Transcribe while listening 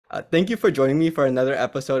Thank you for joining me for another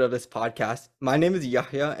episode of this podcast. My name is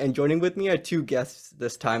Yahya, and joining with me are two guests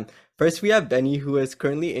this time. First, we have Benny, who is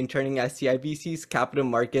currently interning at CIBC's Capital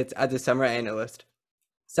Markets as a summer analyst.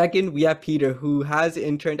 Second, we have Peter, who has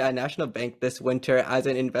interned at National Bank this winter as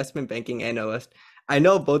an investment banking analyst. I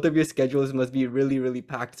know both of your schedules must be really, really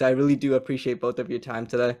packed, so I really do appreciate both of your time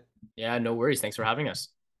today. Yeah, no worries. Thanks for having us.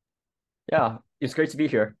 Yeah, it's great to be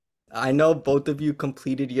here. I know both of you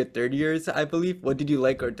completed your third years, I believe. What did you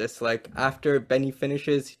like or dislike? After Benny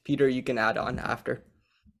finishes, Peter, you can add on after.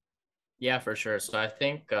 Yeah, for sure. So I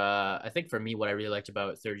think for me, what I really liked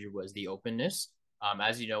about third year was the openness.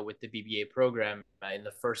 As you know, with the BBA program, in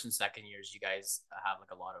the first and second years, you guys have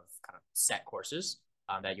like a lot of kind of set courses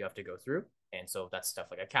that you have to go through, and so that's stuff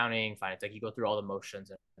like accounting, finance. Like you go through all the motions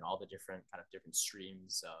and all the different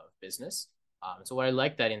streams of business. So what I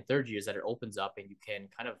like that in third year is that it opens up and you can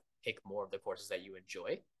kind of pick more of the courses that you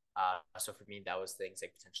enjoy. So for me, that was things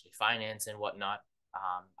like potentially finance and whatnot.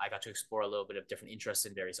 I got to explore a little bit of different interests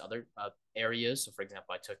in various other areas. So, for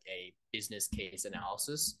example, I took a business case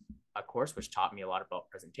analysis course, which taught me a lot about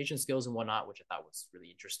presentation skills and whatnot, which I thought was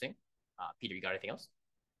really interesting. Peter, you got anything else?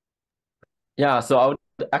 Yeah, so I would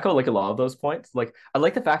echo like a lot of those points. Like I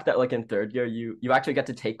like the fact that like in third year you actually get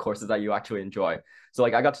to take courses that you actually enjoy. So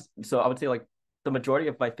like I would say like the majority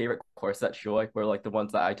of my favorite courses at Schulich were like the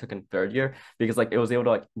ones that I took in third year because like it was able to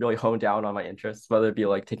like really hone down on my interests, whether it be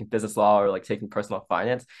like taking business law or like taking personal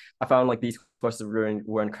finance. I found like these courses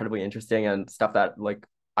were incredibly interesting and stuff that like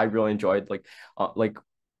I really enjoyed like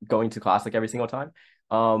going to class like every single time.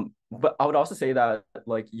 But I would also say that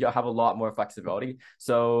like you have a lot more flexibility.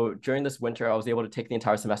 So during this winter, I was able to take the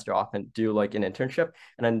entire semester off and do like an internship.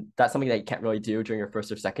 And then that's something that you can't really do during your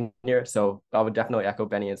first or second year. So I would definitely echo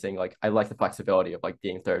Benny and saying like I like the flexibility of like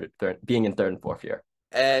being in third and fourth year.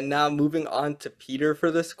 And now moving on to Peter for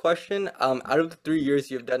this question. Out of the 3 years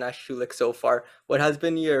you've done at Schulich so far, what has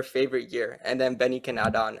been your favorite year? And then Benny can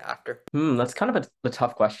add on after. That's kind of a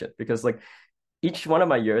tough question because like each one of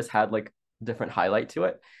my years had like different highlight to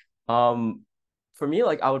it. Um, for me,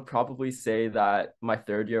 like I would probably say that my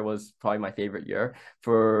third year was probably my favorite year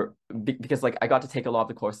because like I got to take a lot of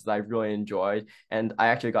the courses I really enjoyed, and I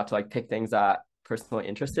actually got to like pick things that personally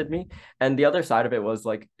interested me. And the other side of it was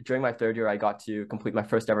like during my third year, I got to complete my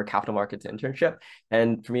first ever capital markets internship,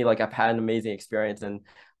 and for me, like I've had an amazing experience, and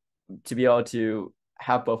to be able to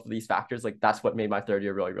have both of these factors, like that's what made my third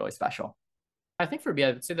year really, really special. I think for me,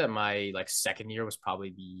 I would say that my like second year was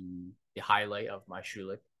probably the highlight of my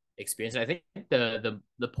Schulich experience. And I think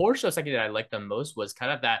the portion of second year that I liked the most was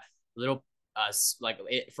kind of that little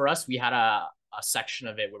for us we had a section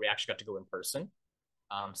of it where we actually got to go in person.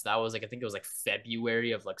 So that was like I think it was like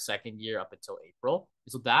February of like second year up until April.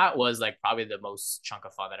 So that was like probably the most chunk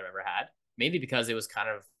of fun that I've ever had. Mainly because it was kind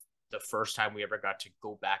of the first time we ever got to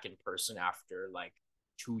go back in person after like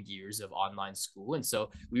 2 years of online school. And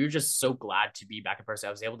so we were just so glad to be back in person.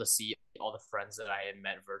 I was able to see all the friends that I had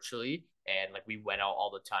met virtually, and like we went out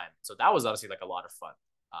all the time. So that was obviously like a lot of fun.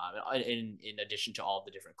 In addition to all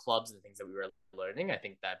the different clubs and things that we were learning, I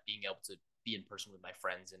think that being able to be in person with my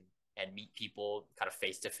friends and meet people kind of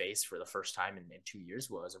face to face for the first time in 2 years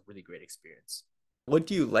was a really great experience. What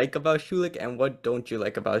do you like about Schulich and what don't you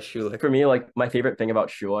like about Schulich? For me, like my favorite thing about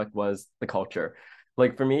Schulich was the culture.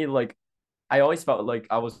 Like for me, like I always felt like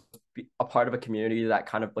I was a part of a community that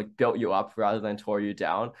kind of like built you up rather than tore you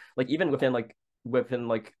down. Like even within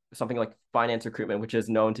something like finance recruitment, which is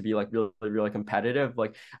known to be like really, really competitive.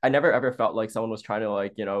 Like I never ever felt like someone was trying to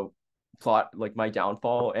like, plot like my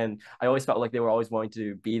downfall. And I always felt like they were always willing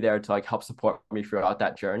to be there to like help support me throughout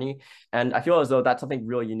that journey. And I feel as though that's something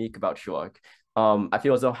really unique about Schulich. I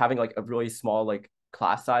feel as though having like a really small like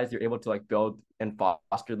class size, you're able to like build and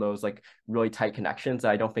foster those like really tight connections that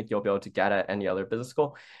I don't think you'll be able to get at any other business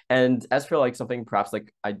school. And as for like something perhaps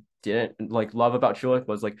like I didn't like love about Schulich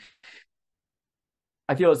was like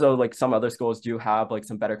I feel as though like some other schools do have like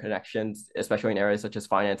some better connections, especially in areas such as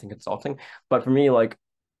finance and consulting. But for me, like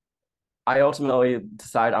I ultimately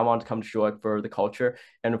decided I wanted to come to Schulich for the culture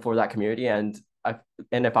and for that community. And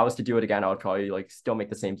if I was to do it again, I would probably like still make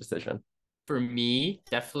the same decision. For me,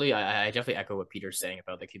 definitely, I definitely echo what Peter's saying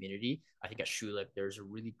about the community. I think at Schulich, there's a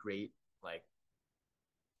really great like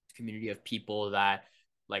community of people that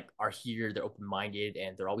like are here, they're open minded,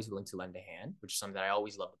 and they're always willing to lend a hand, which is something that I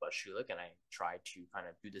always loved about Schulich, and I try to kind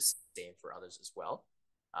of do the same for others as well.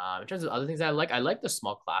 In terms of other things I like the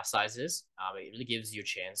small class sizes. It really gives you a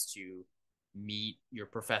chance to meet your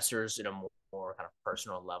professors in a more kind of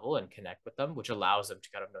personal level and connect with them, which allows them to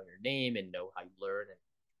kind of know your name and know how you learn and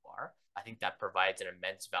who you are. I think that provides an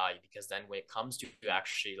immense value, because then when it comes to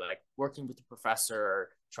actually like working with the professor or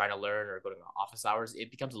trying to learn or going to office hours,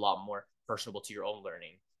 it becomes a lot more personable to your own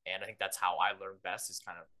learning. And I think that's how I learn best, is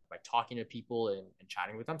kind of by talking to people and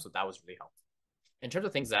chatting with them. So that was really helpful. In terms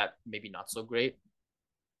of things that maybe not so great,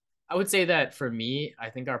 I would say that for me, I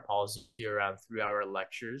think our policy around 3 hour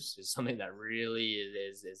lectures is something that really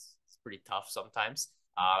is pretty tough sometimes.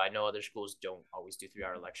 I know other schools don't always do 3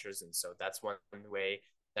 hour lectures, and so that's one way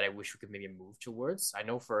that I wish we could maybe move towards. I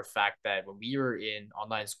know for a fact that when we were in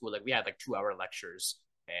online school, like we had like 2 hour lectures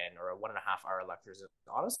and or 1.5 hour lectures. And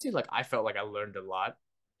honestly, like I felt like I learned a lot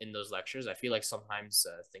in those lectures. I feel like sometimes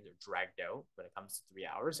things are dragged out when it comes to 3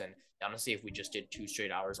 hours. And honestly, if we just did 2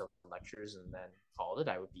 straight hours of lectures and then called it,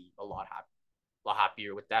 I would be a lot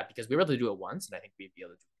happier with that, because we were able to do it once, and I think we'd be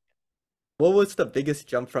able to do it. What was the biggest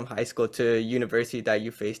jump from high school to university that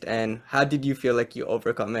you faced, and how did you feel like you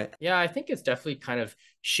overcome it? Yeah, I think it's definitely kind of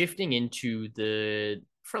shifting into the,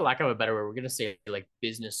 for lack of a better word, we're gonna say like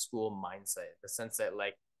business school mindset, the sense that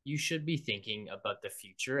like you should be thinking about the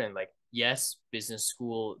future. And like, yes, business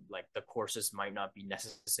school, like the courses might not be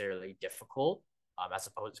necessarily difficult, as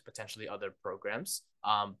opposed to potentially other programs.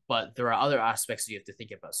 But there are other aspects that you have to think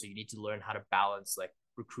about. So you need to learn how to balance like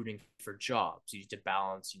recruiting for jobs. You need to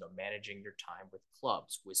balance, managing your time with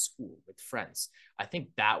clubs, with school, with friends. I think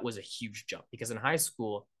that was a huge jump, because in high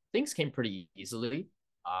school, things came pretty easily.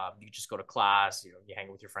 You just go to class, you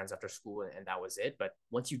hang with your friends after school, and that was it. But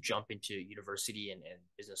once you jump into university and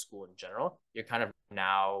business school in general, you're kind of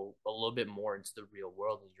now a little bit more into the real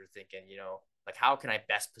world, and you're thinking, like, how can I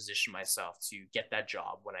best position myself to get that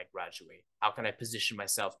job when I graduate? How can I position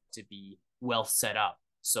myself to be well set up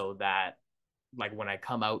so that like when I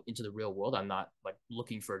come out into the real world, I'm not like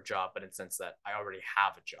looking for a job, but in the sense that I already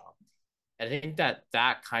have a job. And I think that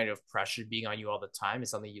that kind of pressure being on you all the time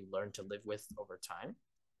is something you learn to live with over time.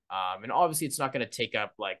 And obviously, it's not going to take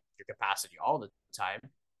up like your capacity all the time,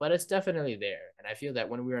 but it's definitely there. And I feel that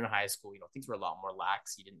when we were in high school, things were a lot more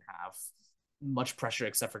lax. You didn't have much pressure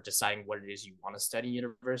except for deciding what it is you want to study in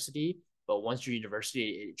university. But once you're in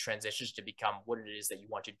university, it transitions to become what it is that you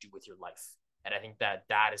want to do with your life. And I think that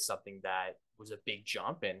that is something that was a big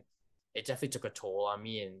jump, and it definitely took a toll on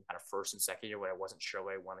me in kind of first and second year when I wasn't sure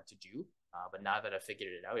what I wanted to do. But now that I figured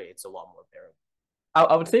it out, it's a lot more bearable.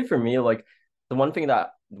 I would say for me, like the one thing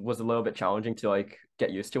that was a little bit challenging to like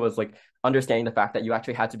get used to was like understanding the fact that you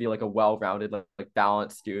actually had to be like a well-rounded, like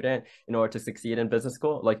balanced student in order to succeed in business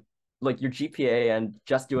school. Like your GPA and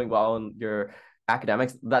just doing well in your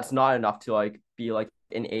academics, that's not enough to like be like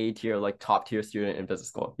an A tier, like top tier student in business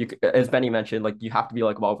school. As Benny mentioned, like you have to be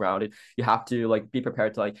like well-rounded. You have to like be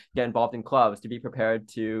prepared to like get involved in clubs, to be prepared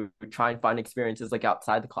to try and find experiences like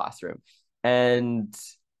outside the classroom. And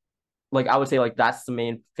like I would say like that's the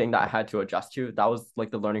main thing that I had to adjust to. That was like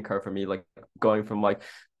the learning curve for me, like going from like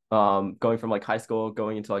high school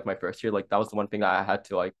going into like my first year. Like that was the one thing that I had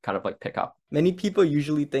to like kind of like pick up. Many people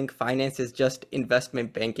usually think finance is just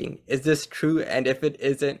investment banking. Is this true? And if it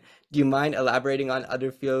isn't, do you mind elaborating on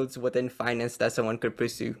other fields within finance that someone could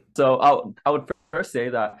pursue? So I would first say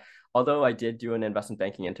that although I did do an investment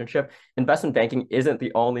banking internship, investment banking isn't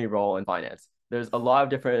the only role in finance. There's a lot of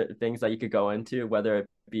different things that you could go into, whether it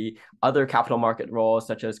be other capital market roles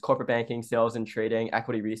such as corporate banking, sales and trading,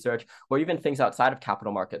 equity research, or even things outside of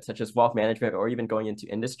capital markets such as wealth management, or even going into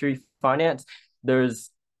industry finance. There's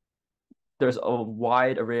a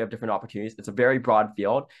wide array of different opportunities. It's a very broad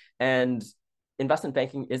field, and investment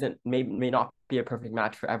banking isn't may not be a perfect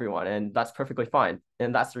match for everyone, and that's perfectly fine.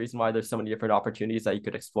 And that's the reason why there's so many different opportunities that you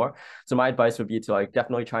could explore. So my advice would be to like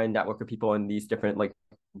definitely try and network with people in these different like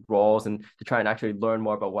roles, and to try and actually learn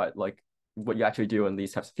more about what you actually do in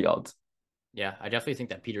these types of fields. Yeah, I definitely think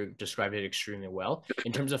that Peter described it extremely well.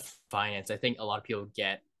 In terms of finance, I think a lot of people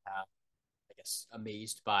get I guess,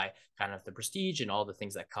 amazed by kind of the prestige and all the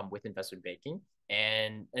things that come with investment banking.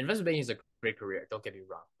 And investment banking is a great career. Don't get me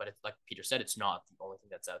wrong, but it's like Peter said, it's not the only thing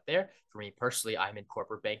that's out there. For me personally, I'm in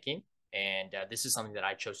corporate banking, and this is something that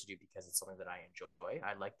I chose to do because it's something that I enjoy.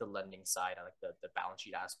 I like the lending side. I like the balance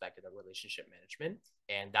sheet aspect and the relationship management,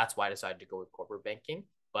 and that's why I decided to go with corporate banking.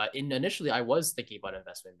 But initially, I was thinking about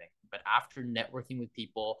investment banking. But after networking with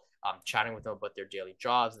people, chatting with them about their daily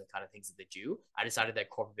jobs and the kind of things that they do, I decided that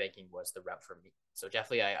corporate banking was the route for me. So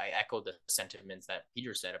definitely, I echo the sentiments that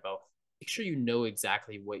Peter said about make sure you know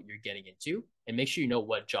exactly what you're getting into, and make sure you know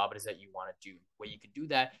what job it is that you want to do. Way you can do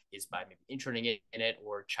that is by maybe interning in it,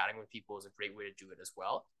 or chatting with people is a great way to do it as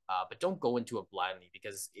well. But don't go into it blindly,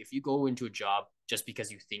 because if you go into a job just because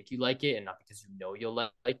you think you like it and not because you know you'll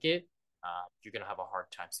like it, you're going to have a hard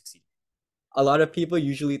time succeeding. A lot of people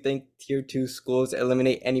usually think tier two schools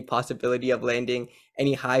eliminate any possibility of landing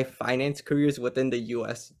any high finance careers within the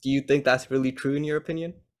US. Do you think that's really true in your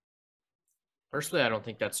opinion? Personally, I don't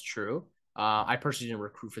think that's true. I personally didn't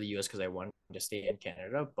recruit for the US because I wanted to stay in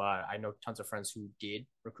Canada, but I know tons of friends who did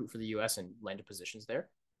recruit for the US and landed positions there.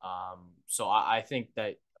 So I think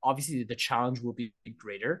that obviously the challenge will be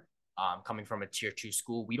greater. Coming from a tier two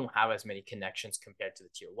school, we don't have as many connections compared to the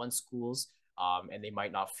tier one schools, and they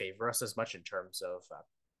might not favor us as much in terms of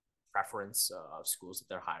preference of schools that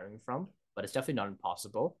they're hiring from. But it's definitely not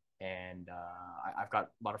impossible. And I've got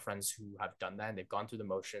a lot of friends who have done that and they've gone through the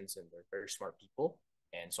motions and they're very smart people.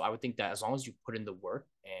 And so I would think that as long as you put in the work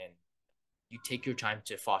and you take your time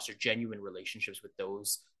to foster genuine relationships with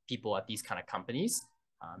those people at these kind of companies,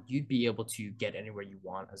 you'd be able to get anywhere you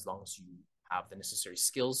want as long as you have the necessary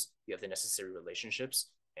skills, you have the necessary relationships,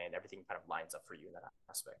 and everything kind of lines up for you in that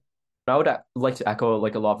aspect. I would like to echo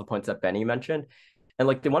like a lot of the points that Benny mentioned. And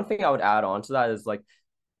like the one thing I would add on to that is like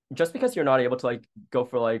just because you're not able to like go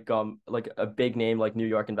for like a big name like New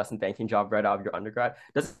York investment banking job right out of your undergrad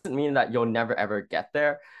doesn't mean that you'll never ever get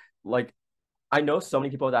there. Like I know so many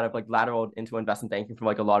people that have like lateraled into investment banking from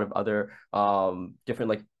like a lot of other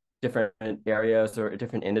different areas or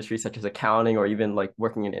different industries such as accounting or even like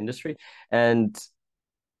working in industry. And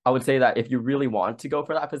I would say that if you really want to go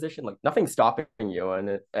for that position, like nothing's stopping you,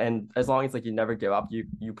 and as long as like you never give up,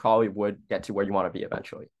 you probably would get to where you want to be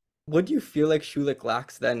eventually. What do you feel like Schulich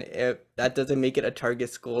lacks then if that doesn't make it a target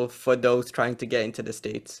school for those trying to get into the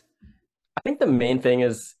States? I think the main thing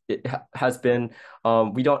is has been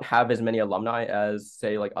we don't have as many alumni as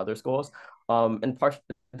say like other schools. And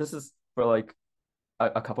this is for like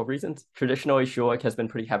a couple of reasons. Traditionally, Schulich has been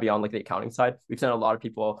pretty heavy on like the accounting side. We've sent a lot of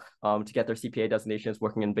people to get their CPA designations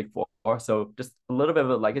working in Big Four. So just a little bit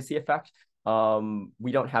of a legacy effect.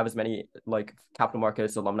 We don't have as many like capital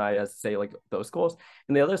markets alumni as say like those schools.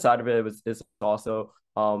 And the other side of it is also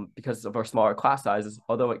because of our smaller class sizes,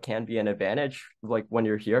 although it can be an advantage like when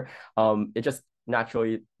you're here, it just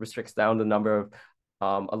naturally restricts down the number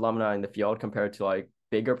of alumni in the field compared to like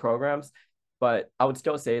bigger programs. But I would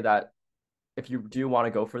still say that if you do want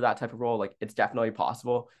to go for that type of role, like it's definitely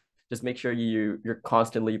possible. Just make sure you're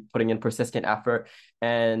constantly putting in persistent effort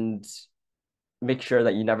and make sure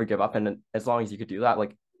that you never give up. And as long as you could do that,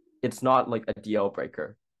 like it's not like a deal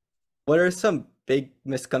breaker. What are some big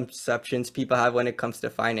misconceptions people have when it comes to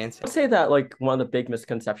finance? I'd say that like one of the big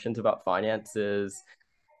misconceptions about finance is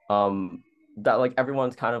that like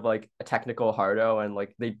everyone's kind of like a technical hardo and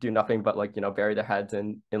like they do nothing but like bury their heads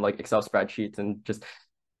in like Excel spreadsheets and just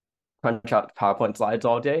crunch out PowerPoint slides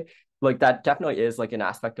all day. Like that definitely is like an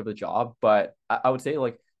aspect of the job. But I would say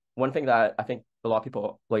like one thing that I think a lot of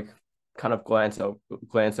people like kind of glance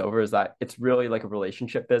over is that it's really like a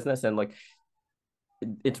relationship business. And like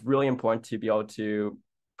it's really important to be able to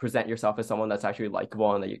present yourself as someone that's actually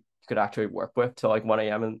likable and that you could actually work with till like 1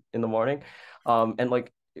 a.m. in the morning. And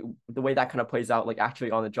like the way that kind of plays out like actually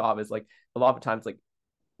on the job is like a lot of times like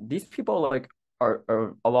these people like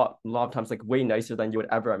are a lot of times like way nicer than you would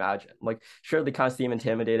ever imagine. Like sure they kind of seem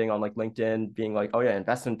intimidating on like LinkedIn being like, oh yeah,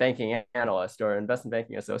 investment banking analyst or investment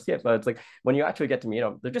banking associate, but it's like when you actually get to meet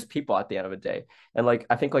them, they're just people at the end of the day. And like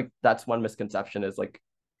I think like that's one misconception is like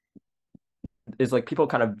people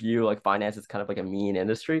kind of view like finance as kind of like a mean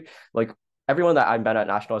industry. Like everyone that I met at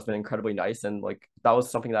National has been incredibly nice, and like that was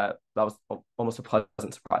something that was almost a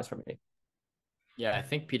pleasant surprise for me. Yeah, I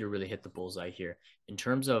think Peter really hit the bullseye here in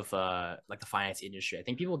terms of like the finance industry. I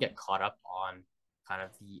think people get caught up on kind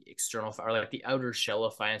of the external or like the outer shell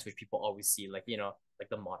of finance, which people always see, like like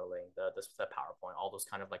the modeling, the PowerPoint, all those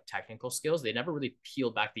kind of like technical skills. They never really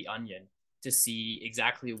peel back the onion to see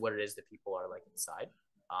exactly what it is that people are like inside.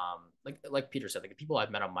 Like Peter said, like the people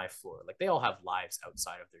I've met on my floor, like they all have lives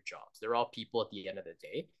outside of their jobs. They're all people at the end of the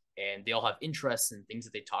day, and they all have interests and things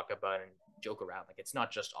that they talk about and joke around. Like it's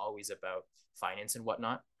not just always about finance and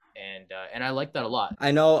whatnot. And I like that a lot.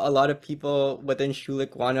 I know a lot of people within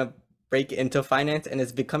Schulich want to break into finance, and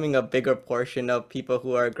it's becoming a bigger portion of people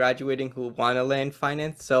who are graduating who want to land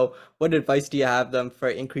finance. So, what advice do you have them for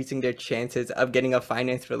increasing their chances of getting a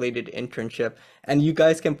finance related internship? And you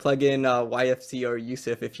guys can plug in YFC or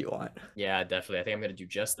Yusuf if you want. Yeah, definitely. I think I'm going to do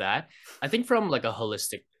just that. I think from like a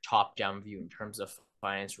holistic top down view in terms of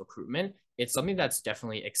finance recruitment, it's something that's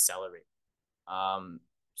definitely accelerating.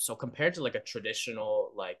 So compared to like a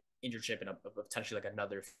traditional like internship in a potentially like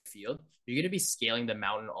another field, you're going to be scaling the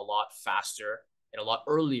mountain a lot faster and a lot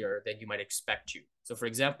earlier than you might expect to. So for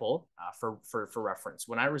example, for reference,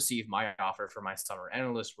 when I received my offer for my summer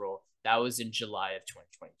analyst role, that was in July of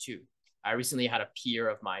 2022. I recently had a peer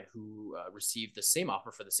of mine who received the same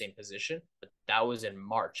offer for the same position, but that was in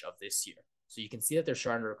March of this year. So you can see that they're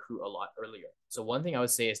starting to recruit a lot earlier. So one thing I would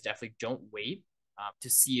say is definitely don't wait to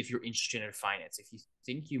see if you're interested in finance. If you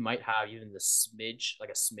think you might have even the smidge, like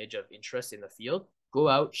a smidge of interest in the field, go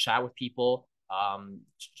out, chat with people,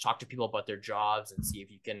 talk to people about their jobs, and see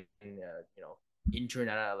if you can, intern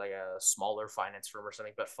at a smaller finance firm or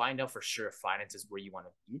something. But find out for sure if finance is where you want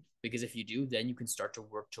to be, because if you do, then you can start to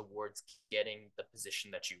work towards getting the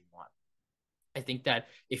position that you want. I think that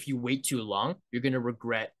if you wait too long, you're going to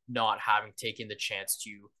regret not having taken the chance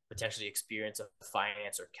to potentially experience a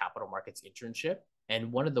finance or capital markets internship.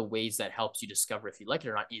 And one of the ways that helps you discover if you like it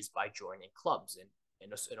or not is by joining clubs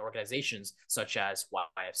and organizations such as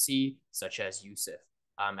YFC, such as USIF.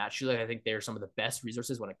 At Schulich, I think they're some of the best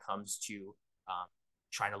resources when it comes to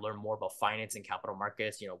trying to learn more about finance and capital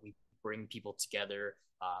markets. We bring people together.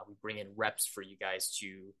 We bring in reps for you guys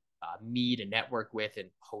to meet and network with and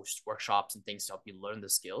host workshops and things to help you learn the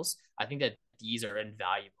skills. I think that these are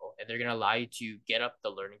invaluable and they're going to allow you to get up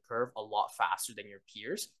the learning curve a lot faster than your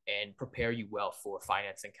peers and prepare you well for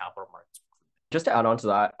finance and capital markets. Just to add on to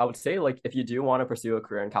that, I would say like if you do want to pursue a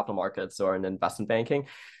career in capital markets or in investment banking,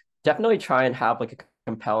 definitely try and have like a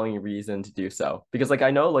compelling reason to do so. Because like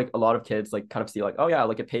I know like a lot of kids like kind of see like, oh yeah,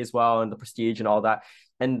 like it pays well and the prestige and all that.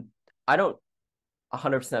 And I don't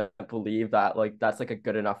 100% believe that like that's like a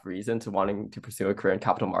good enough reason to wanting to pursue a career in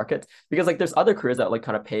capital markets, because like there's other careers that like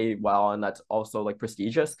kind of pay well and that's also like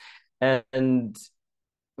prestigious. And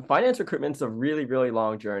finance recruitment is a really, really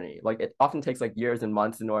long journey. Like it often takes like years and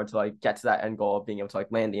months in order to like get to that end goal of being able to like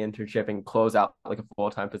land the internship and close out like a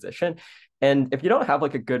full-time position. And if you don't have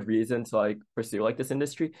like a good reason to like pursue like this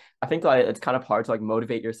industry, I think like it's kind of hard to like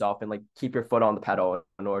motivate yourself and like keep your foot on the pedal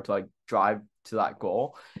in order to like drive to that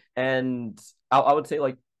goal. And I would say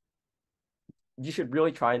like you should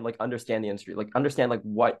really try and like understand the industry, like understand like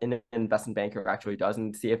what an investment banker actually does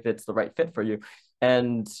and see if it's the right fit for you.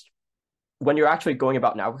 And when you're actually going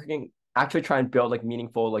about networking, actually try and build like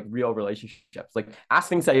meaningful, like real relationships. Like ask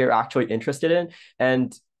things that you're actually interested in,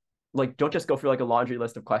 and like don't just go through like a laundry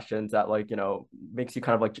list of questions that like makes you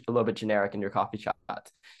kind of like a little bit generic in your coffee chat.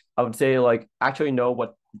 I would say like actually know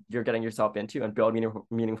what you're getting yourself into and build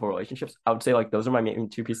meaningful relationships. I would say like those are my main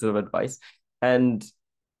two pieces of advice. And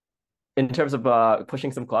in terms of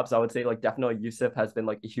pushing some clubs, I would say like definitely Yusuf has been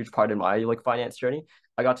like a huge part in my like finance journey.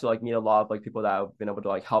 I got to like meet a lot of like people that have been able to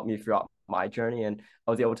like help me throughout my journey, and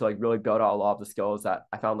I was able to like really build out a lot of the skills that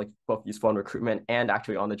I found like both useful in recruitment and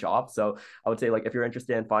actually on the job. So I would say like if you're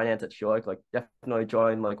interested in finance at Schulich, like definitely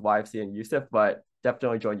join like YFC and Yusuf, but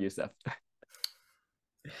definitely join Yusuf.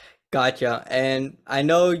 Gotcha. And I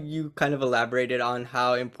know you kind of elaborated on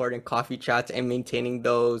how important coffee chats and maintaining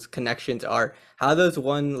those connections are. How does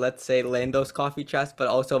one, let's say, land those coffee chats, but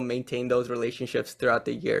also maintain those relationships throughout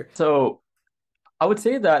the year? So I would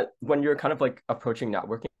say that when you're kind of like approaching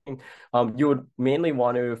networking, you would mainly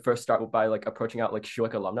want to first start by like approaching out like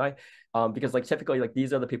Schulich alumni, because like typically like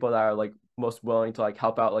these are the people that are like most willing to like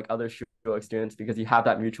help out like other Schulich students because you have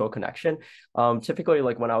that mutual connection. Typically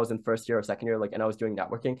like when I was in first year or second year, like and I was doing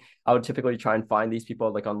networking, I would typically try and find these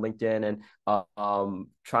people like on LinkedIn and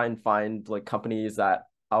try and find like companies that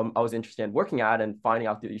I was interested in working at and finding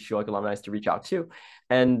out these Schulich alumni to reach out to.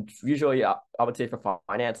 And usually I would say for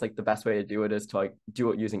finance, like the best way to do it is to like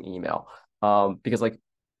do it using email. Because like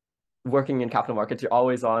working in capital markets, you're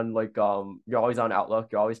always on like you're always on Outlook,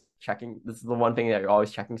 you're always checking. This is the one thing that you're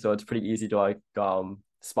always checking. So it's pretty easy to like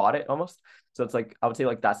spot it almost. So it's like I would say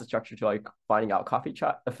like that's the structure to like finding out coffee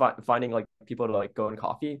chat, finding like people to like go and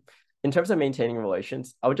coffee. In terms of maintaining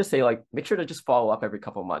relations, I would just say like make sure to just follow up every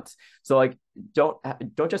couple of months. So like don't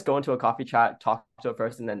just go into a coffee chat, talk to a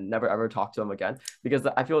person, and never ever talk to them again, because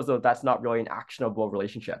I feel as though that's not really an actionable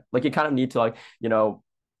relationship. Like you kind of need to like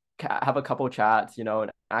have a couple chats,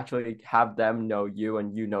 and actually have them know you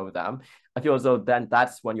and you know them. I feel as though then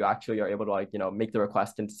that's when you actually are able to like, make the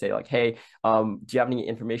request and say like, hey, do you have any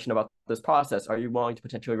information about this process? Are you willing to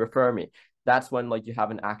potentially refer me? That's when like you have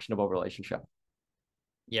an actionable relationship.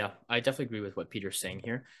 Yeah, I definitely agree with what Peter's saying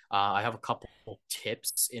here. I have a couple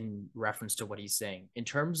tips in reference to what he's saying. In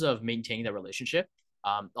terms of maintaining that relationship,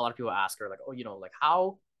 a lot of people ask her like, oh, like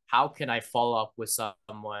how can I follow up with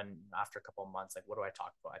someone after a couple of months? Like, what do I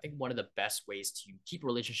talk about? I think one of the best ways to keep a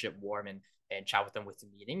relationship warm and chat with them with the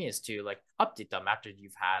meeting is to like update them after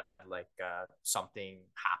you've had like something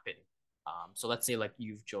happen. So let's say like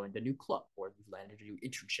you've joined a new club or you've landed a new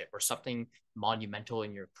internship or something monumental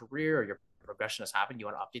in your career or your progression has happened, you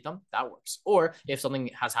want to update them, that works. Or if something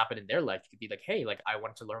has happened in their life, you could be like, hey, like I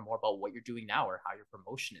want to learn more about what you're doing now or how your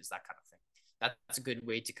promotion is, that kind of thing. That's a good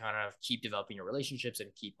way to kind of keep developing your relationships and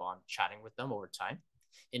keep on chatting with them over time.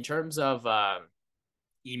 In terms of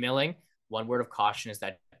emailing, one word of caution is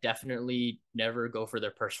that definitely never go for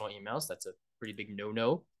their personal emails. That's a pretty big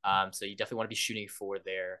no-no. So you definitely want to be shooting for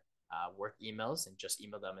their work emails and just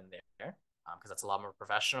email them in there because that's a lot more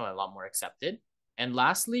professional and a lot more accepted. And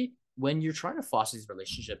lastly, when you're trying to foster these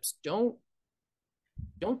relationships, don't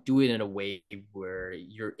do it in a way where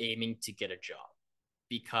you're aiming to get a job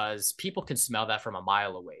because people can smell that from a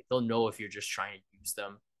mile away. They'll know if you're just trying to use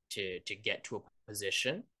them to get to a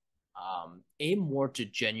position. Aim more to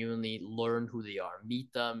genuinely learn who they are,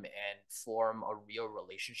 meet them, and form a real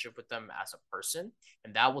relationship with them as a person.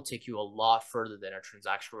 And that will take you a lot further than a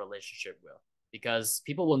transactional relationship will, because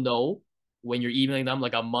people will know when you're emailing them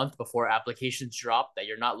like a month before applications drop that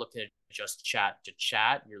you're not looking to just chat to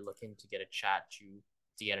chat. You're looking to get a chat to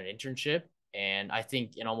get an internship. And I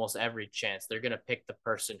think in almost every chance, they're going to pick the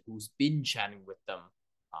person who's been chatting with them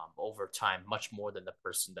over time, much more than the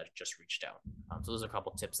person that just reached out. So those are a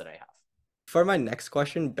couple tips that I have. For my next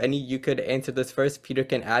question, Benny, you could answer this first. Peter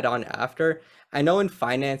can add on after. I know in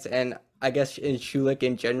finance and I guess in Schulich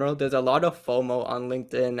in general, there's a lot of FOMO on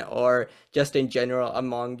LinkedIn or just in general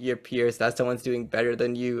among your peers that someone's doing better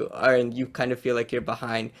than you are and you kind of feel like you're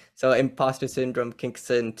behind. So imposter syndrome kicks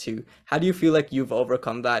in too. How do you feel like you've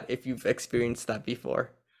overcome that if you've experienced that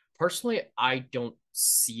before? Personally, I don't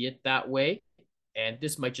see it that way. And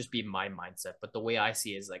this might just be my mindset, but the way I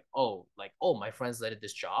see it is like, oh, my friends landed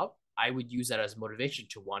this job. I would use that as motivation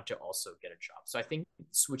to want to also get a job. So I think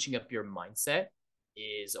switching up your mindset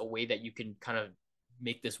is a way that you can kind of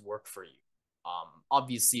make this work for you.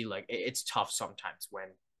 Obviously, like it's tough sometimes when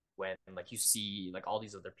like you see like all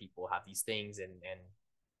these other people have these things and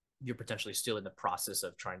you're potentially still in the process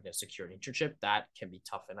of trying to secure an internship. That can be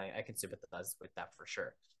tough, and I can sympathize with that for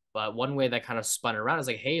sure. But one way that kind of spun around is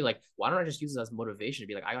like, hey, like, why don't I just use it as motivation to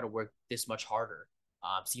be like, I got to work this much harder.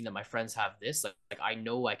 Seeing that my friends have this, like I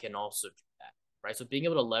know I can also do that, right? So being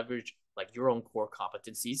able to leverage like your own core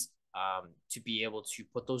competencies to be able to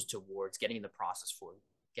put those towards getting in the process for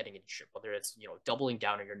getting internship, whether it's doubling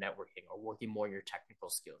down on your networking or working more on your technical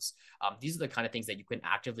skills. These are the kind of things that you can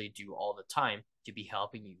actively do all the time to be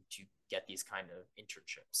helping you to get these kind of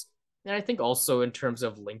internships. And I think also in terms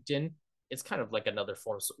of LinkedIn, it's kind of like another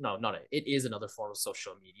form of, no, not it. It is another form of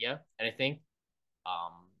social media. And I think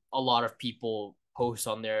a lot of people post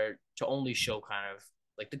on there to only show kind of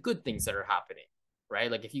like the good things that are happening,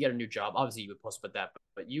 right? Like if you get a new job, obviously you would post about that,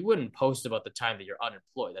 but you wouldn't post about the time that you're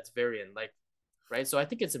unemployed. That's very unlikely, right? So I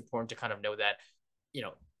think it's important to kind of know that, you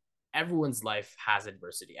know, everyone's life has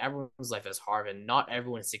adversity. Everyone's life is hard and not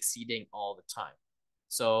everyone is succeeding all the time.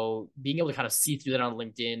 So being able to kind of see through that on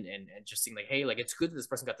LinkedIn and just seeing like, hey, like it's good that this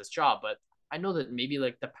person got this job, but I know that maybe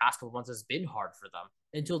like the past couple of months has been hard for them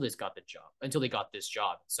until they got this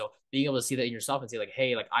job. So being able to see that in yourself and say like,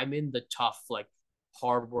 hey, like I'm in the tough, like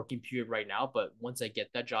hard working period right now, but once I get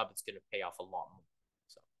that job, it's going to pay off a lot more.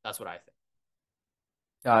 So that's what I think.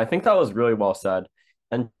 Yeah, I think that was really well said.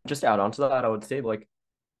 And just to add on to that, I would say like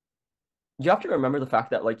you have to remember the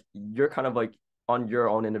fact that like you're kind of like on your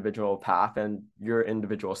own individual path and your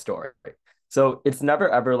individual story. So it's never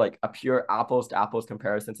ever like a pure apples to apples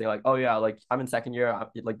comparison saying like, oh yeah, like I'm in second year,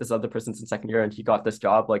 like this other person's in second year and he got this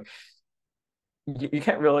job. Like you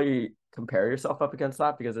can't really compare yourself up against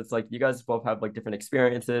that because it's like you guys both have like different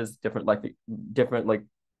experiences, different like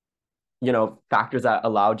factors that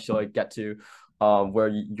allowed you to like get to where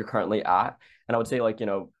you're currently at. And I would say like,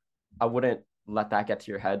 I wouldn't let that get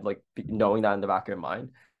to your head, like knowing that in the back of your mind.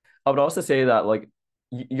 I would also say that like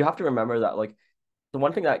you have to remember that like the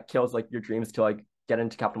one thing that kills like your dreams to like get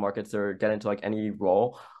into capital markets or get into like any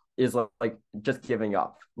role is like just giving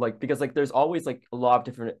up. Like because like there's always like a lot of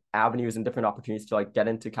different avenues and different opportunities to like get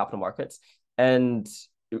into capital markets. And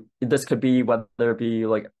this could be whether it be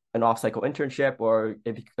like an off-cycle internship or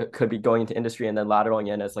it could be going into industry and then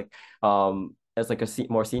lateraling in as like a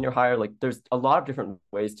more senior hire. Like there's a lot of different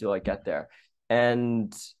ways to like get there.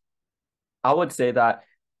 And I would say that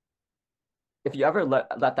if you ever let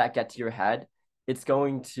that get to your head, it's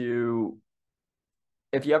going to,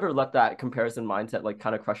 if you ever let that comparison mindset like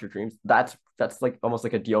kind of crush your dreams, that's like almost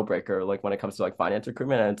like a deal breaker, like when it comes to like finance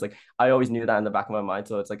recruitment. And it's like I always knew that in the back of my mind.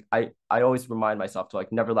 So it's like I always remind myself to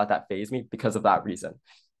like never let that phase me because of that reason.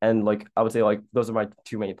 And like I would say like those are my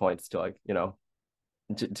two main points to like,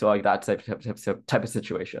 to like that type of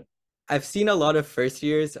situation. I've seen a lot of first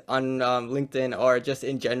years on LinkedIn or just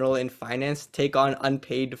in general in finance take on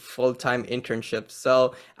unpaid full-time internships.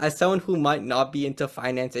 So as someone who might not be into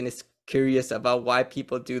finance and is curious about why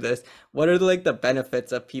people do this, what are like the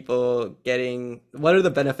benefits of what are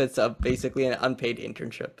the benefits of basically an unpaid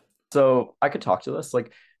internship? So I could talk to this.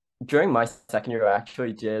 Like during my second year, I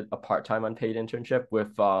actually did a part-time unpaid internship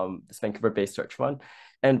with this Vancouver-based search fund.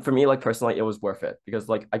 And for me, like personally, it was worth it because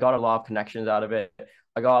like I got a lot of connections out of it.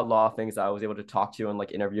 I got a lot of things that I was able to talk to in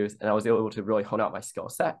like interviews, and I was able to really hone out my skill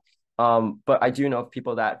set. But I do know of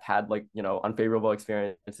people that had like, unfavorable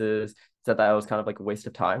experiences, said that it was kind of like a waste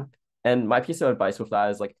of time. And my piece of advice with that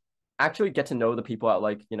is like actually get to know the people at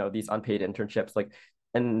like, these unpaid internships, like,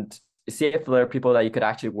 and see if there are people that you could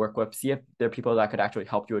actually work with, see if there are people that could actually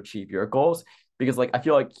help you achieve your goals. Because like I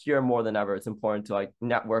feel like here more than ever, it's important to like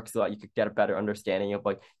network so that you could get a better understanding of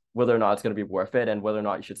like whether or not it's going to be worth it and whether or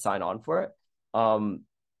not you should sign on for it.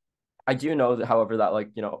 I do know that, however, that like,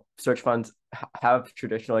 search funds have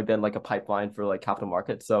traditionally been like a pipeline for like capital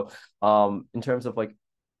markets. So in terms of like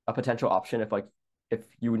a potential option, if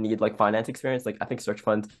you need like finance experience, like I think search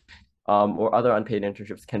funds or other unpaid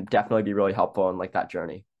internships can definitely be really helpful in like that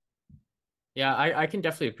journey. Yeah, I can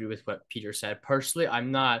definitely agree with what Peter said. Personally,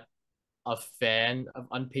 I'm not a fan of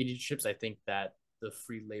unpaid internships. I think that the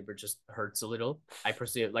free labor just hurts a little. I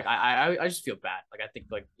personally like I just feel bad. Like I think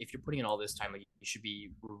like if you're putting in all this time, like you should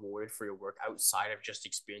be rewarded for your work outside of just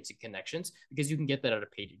experiencing connections because you can get that at a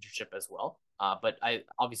paid internship as well. But I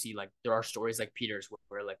obviously like there are stories like Peter's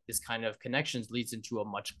where like this kind of connections leads into a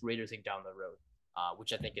much greater thing down the road,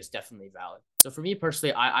 which I think is definitely valid. So for me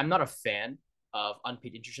personally, I'm not a fan of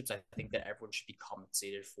unpaid internships. I think that everyone should be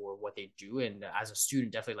compensated for what they do. And as a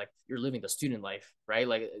student, definitely like you're living the student life, right?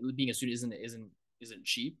 Like being a student isn't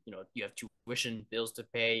cheap. You have tuition bills to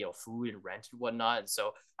pay, food and rent and whatnot. And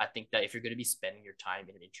so I think that if you're going to be spending your time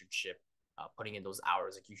in an internship, putting in those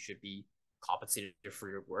hours, like you should be compensated for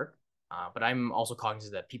your work. But I'm also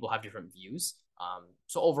cognizant that people have different views.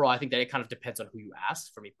 So overall, I think that it kind of depends on who you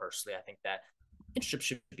ask. For me personally, I think that internships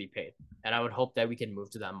should be paid. And I would hope that we can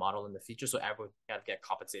move to that model in the future so everyone can get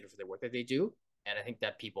compensated for the work that they do. And I think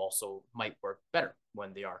that people also might work better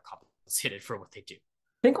when they are compensated for what they do.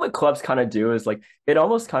 I think what clubs kind of do is like it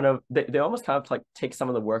almost kind of they almost kind of like take some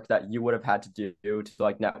of the work that you would have had to do to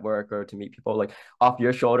like network or to meet people like off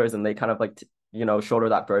your shoulders, and they kind of like shoulder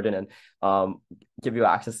that burden and give you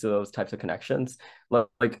access to those types of connections.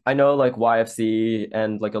 Like I know like YFC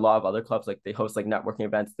and like a lot of other clubs, like they host like networking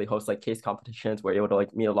events, they host like case competitions where you're able to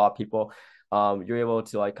like meet a lot of people. You're able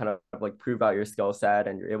to like kind of like prove out your skill set,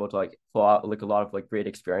 and you're able to like pull out like a lot of like great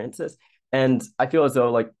experiences. And I feel as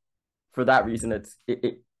though like for that reason,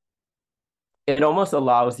 it almost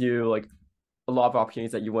allows you like a lot of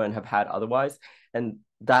opportunities that you wouldn't have had otherwise, and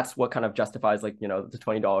that's what kind of justifies like the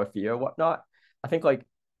 $20 fee or whatnot. I think like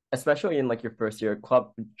especially in like your first year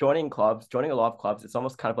joining a lot of clubs, it's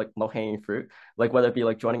almost kind of like low hanging fruit. Like whether it be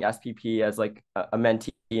like joining SPP as like a mentee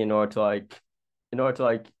in order to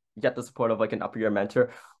like get the support of like an upper year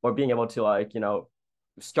mentor, or being able to like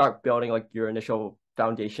start building like your initial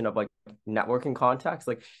foundation of like networking contacts.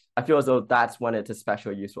 Like I feel as though that's when it's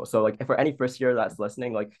especially useful. So like if for any first year that's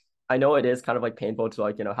listening, like I know it is kind of like painful to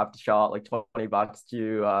like have to shell out like $20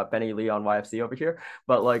 to Benny Lee on YFC over here,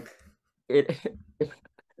 but like it,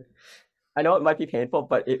 I know it might be painful,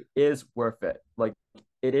 but it is worth it. Like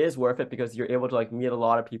it is worth it because you're able to like meet a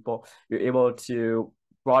lot of people. You're able to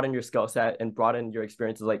broaden your skill set and broaden your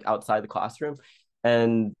experiences like outside the classroom.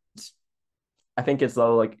 And I think it's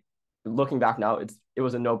though like looking back now, it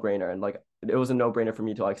was a no brainer, and like it was a no brainer for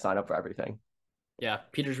me to like sign up for everything. Yeah,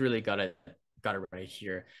 Peter's really got it right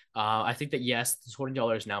here. I think that yes, the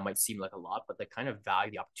 $20 now might seem like a lot, but the kind of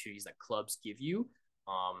value, the opportunities that clubs give you,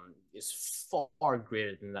 is far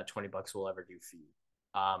greater than that $20 will ever do for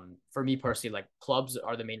you. For me personally, like clubs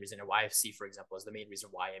are the main reason, and YFC, for example, is the main reason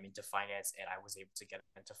why I'm into finance and I was able to get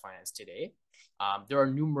into finance today. There are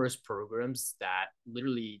numerous programs that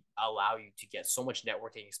literally allow you to get so much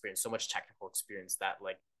networking experience, so much technical experience that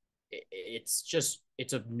like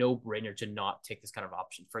it's a no-brainer to not take this kind of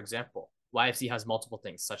option. For example, YFC has multiple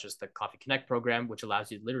things such as the Coffee Connect program, which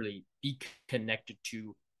allows you to literally be connected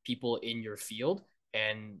to people in your field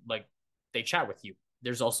and like they chat with you.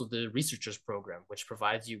 There's also the researchers program, which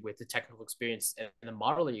provides you with the technical experience and the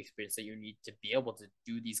modeling experience that you need to be able to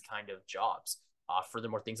do these kind of jobs.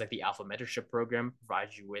 Furthermore, things like the Alpha Mentorship program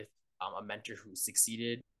provides you with a mentor who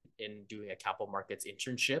succeeded in doing a capital markets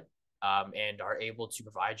internship, and are able to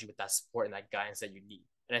provide you with that support and that guidance that you need.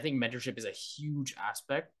 And I think mentorship is a huge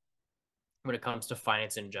aspect when it comes to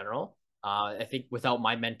finance in general. I think without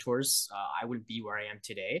my mentors, I wouldn't be where I am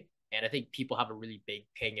today. And I think people have a really big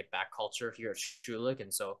paying it back culture here at Schulich.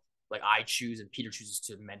 And so, like, I choose and Peter chooses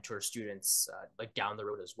to mentor students like down the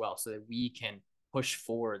road as well, so that we can push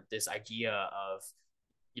forward this idea of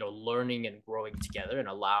learning and growing together and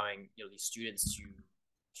allowing these students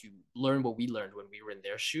to learn what we learned when we were in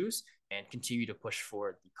their shoes and continue to push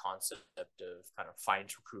forward the concept of kind of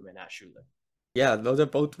finance recruitment at Schulich. Yeah, those are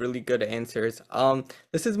both really good answers.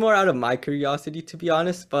 This is more out of my curiosity, to be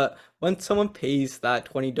honest, but when someone pays that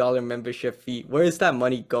 $20 membership fee, where is that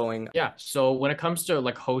money going? Yeah. So when it comes to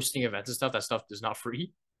like hosting events and stuff, that stuff is not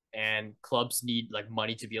free. And clubs need like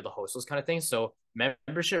money to be able to host those kind of things. So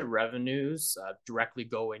membership revenues directly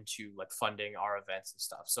go into like funding our events and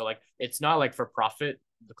stuff. So like it's not like for profit.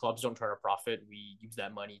 The clubs don't turn a profit. We use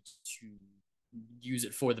that money to use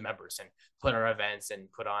it for the members and put on our events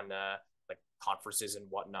and put on like conferences and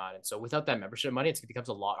whatnot. And so without that membership money, it becomes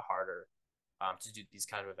a lot harder to do these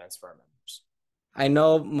kind of events for our members. I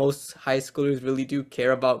know most high schoolers really do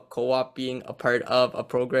care about co-op being a part of a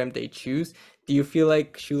program they choose. Do you feel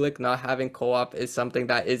like Schulich not having co-op is something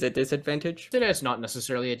that is a disadvantage? It's not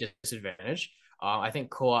necessarily a disadvantage. I think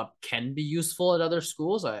co-op can be useful at other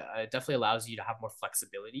schools. It definitely allows you to have more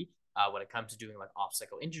flexibility when it comes to doing like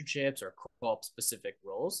off-cycle internships or co-op specific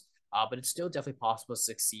roles. But it's still definitely possible to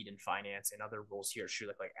succeed in finance and other roles here at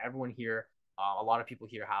Schulich. Like everyone here, a lot of people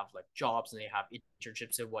here have like jobs and they have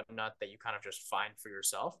internships and whatnot that you kind of just find for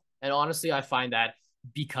yourself. And honestly, I find that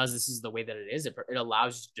because this is the way that it is, it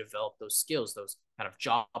allows you to develop those skills, those kind of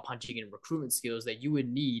job hunting and recruitment skills that you would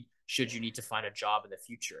need should you need to find a job in the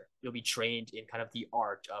future. You'll be trained in kind of the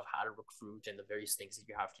art of how to recruit and the various things that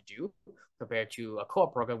you have to do compared to a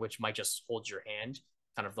co-op program, which might just hold your hand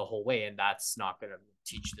kind of the whole way. And that's not going to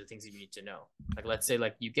teach you the things that you need to know. Like, let's say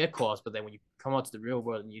like you get co-ops, but then when you come out to the real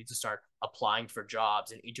world and you need to start applying for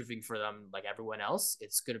jobs and interviewing for them like everyone else,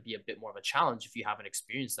 it's going to be a bit more of a challenge if you haven't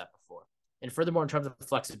experienced that before. And furthermore, in terms of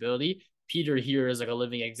flexibility, Peter here is like a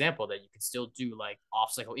living example that you can still do like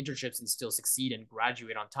off-cycle internships and still succeed and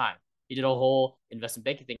graduate on time. He did a whole investment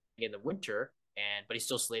banking thing in the winter, but he's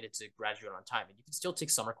still slated to graduate on time. And you can still take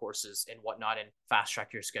summer courses and whatnot and fast track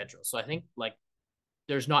your schedule. So I think like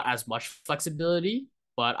there's not as much flexibility,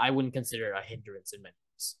 but I wouldn't consider it a hindrance in many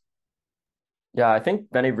ways. Yeah, I think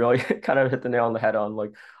Benny really kind of hit the nail on the head on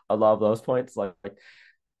like a lot of those points. Like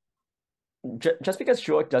just because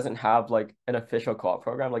Schulich doesn't have like an official co-op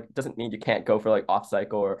program, like doesn't mean you can't go for like off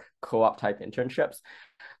cycle or co-op type internships.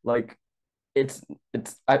 Like it's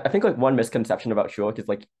I think like one misconception about Schulich is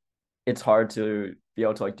like it's hard to be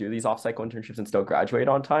able to like do these off-cycle internships and still graduate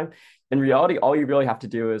on time. In reality, all you really have to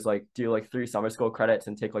do is like do like 3 summer school credits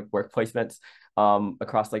and take like work placements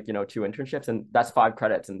across like 2 internships, and that's 5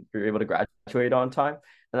 credits and you're able to graduate on time.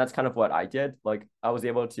 And that's kind of what I did. Like I was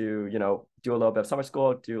able to do a little bit of summer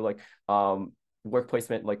school, do like work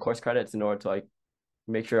placement like course credits in order to like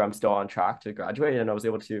make sure I'm still on track to graduate. And I was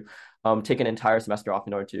able to take an entire semester off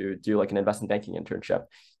in order to do like an investment banking internship.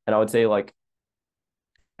 And I would say like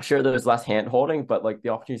sure there's less hand holding, but like the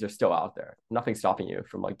opportunities are still out there. Nothing's stopping you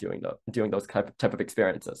from like doing those type of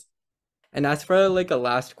experiences. And as for like a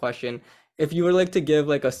last question, if you would like to give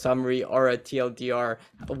like a summary or a TLDR,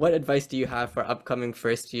 what advice do you have for upcoming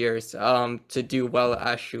first years to do well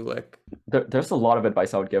at Schulich? There's a lot of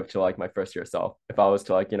advice I would give to like my first year self if I was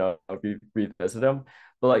to like revisit them.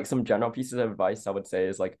 But like some general pieces of advice I would say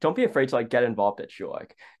is like don't be afraid to like get involved at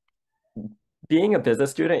Schulich. Being a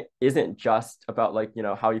business student isn't just about like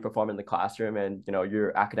how you perform in the classroom and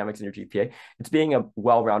your academics and your GPA. It's being a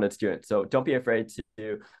well-rounded student. So don't be afraid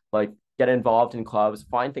to like get involved in clubs,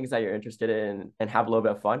 find things that you're interested in, and have a little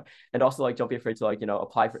bit of fun. And also like don't be afraid to like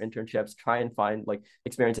apply for internships, try and find like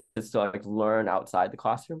experiences to like learn outside the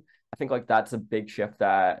classroom. I think like that's a big shift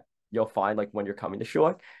that you'll find like when you're coming to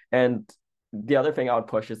Schulich. And the other thing I would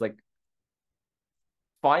push is like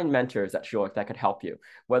find mentors at Schulich that could help you,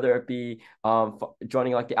 whether it be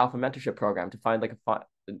joining like the Alpha Mentorship Program to find like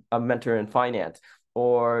a mentor in finance,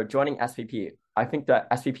 or joining SVP. I think that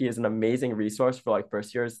SVP is an amazing resource for like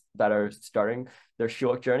first years that are starting their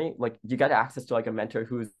Schulich journey. Like you get access to like a mentor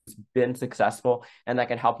who's been successful and that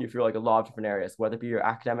can help you through like a lot of different areas, whether it be your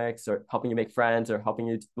academics or helping you make friends or helping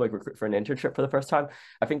you like recruit for an internship for the first time.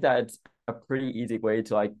 I think that it's a pretty easy way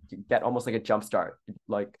to like get almost like a jump start,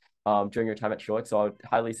 like during your time at Schulich. So I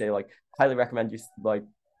would highly recommend you like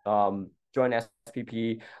join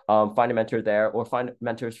SPP, find a mentor there, or find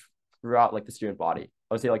mentors throughout like the student body.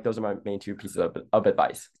 I would say like those are my main 2 pieces of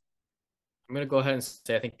advice. I'm gonna go ahead and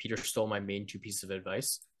say I think Peter stole my main 2 pieces of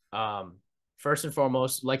advice. First and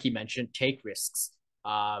foremost, like he mentioned, take risks.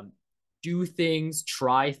 Do things,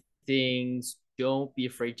 try things. Don't be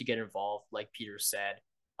afraid to get involved. Like Peter said,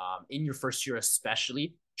 in your first year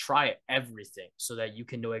especially, try everything so that you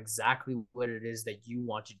can know exactly what it is that you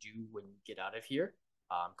want to do when you get out of here.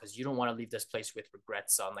 Because you don't want to leave this place with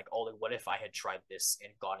regrets on like, oh, what if I had tried this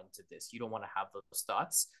and got into this? You don't want to have those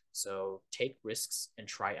thoughts. So take risks and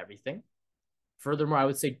try everything. Furthermore, I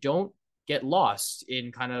would say don't get lost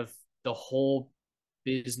in kind of the whole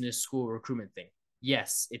business school recruitment thing.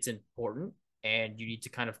 Yes, it's important, and you need to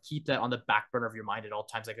kind of keep that on the back burner of your mind at all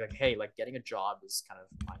times. Like hey, like getting a job is kind of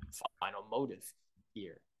my final motive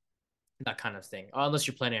here, that kind of thing. Unless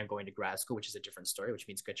you're planning on going to grad school, which is a different story, which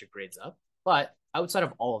means get your grades up. But outside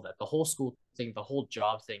of all of that, the whole school thing, the whole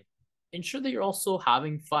job thing, ensure that you're also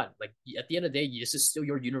having fun. Like at the end of the day, this is still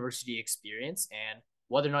your university experience, and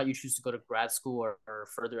whether or not you choose to go to grad school or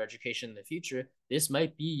further education in the future, this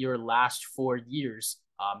might be your last 4 years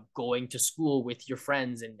going to school with your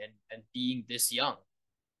friends and being this young,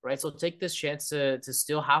 right? So take this chance to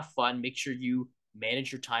still have fun. Make sure you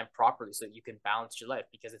manage your time properly so that you can balance your life,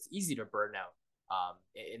 because it's easy to burn out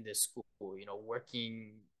in this school.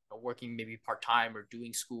 Working maybe part time or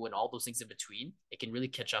doing school and all those things in between. It can really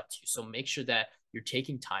catch up to you. So make sure that you're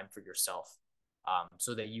taking time for yourself.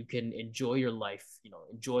 So that you can enjoy your life,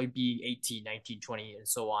 enjoy being 18, 19, 20, and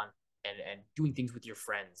so on, and doing things with your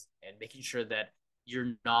friends, and making sure that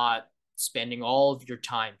you're not spending all of your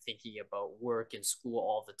time thinking about work and school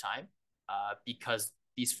all the time, because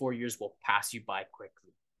these 4 years will pass you by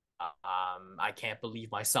quickly. I can't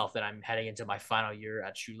believe myself that I'm heading into my final year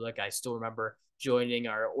at Schulich. I still remember joining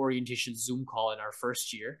our orientation Zoom call in our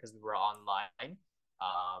first year because we were online,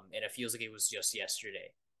 and it feels like it was just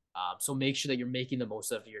yesterday. So make sure that you're making the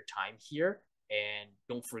most of your time here, and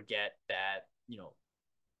don't forget that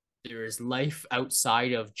there is life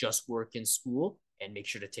outside of just work and school, and make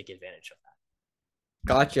sure to take advantage of that.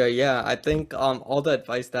 Gotcha. Yeah, I think all the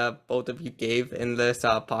advice that both of you gave in this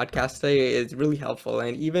podcast today is really helpful,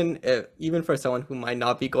 and even for someone who might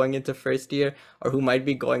not be going into first year or who might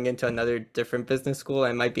be going into another different business school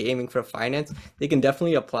and might be aiming for finance, they can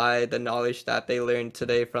definitely apply the knowledge that they learned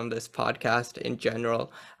today from this podcast in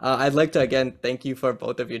general. I'd like to again thank you for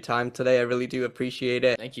both of your time today. I really do appreciate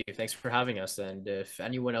it. Thank you. Thanks for having us. And if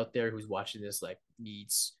anyone out there who's watching this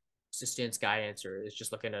needs assistance, guidance, or is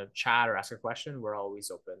just looking to chat or ask a question, we're always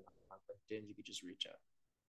open on LinkedIn. You could just reach out.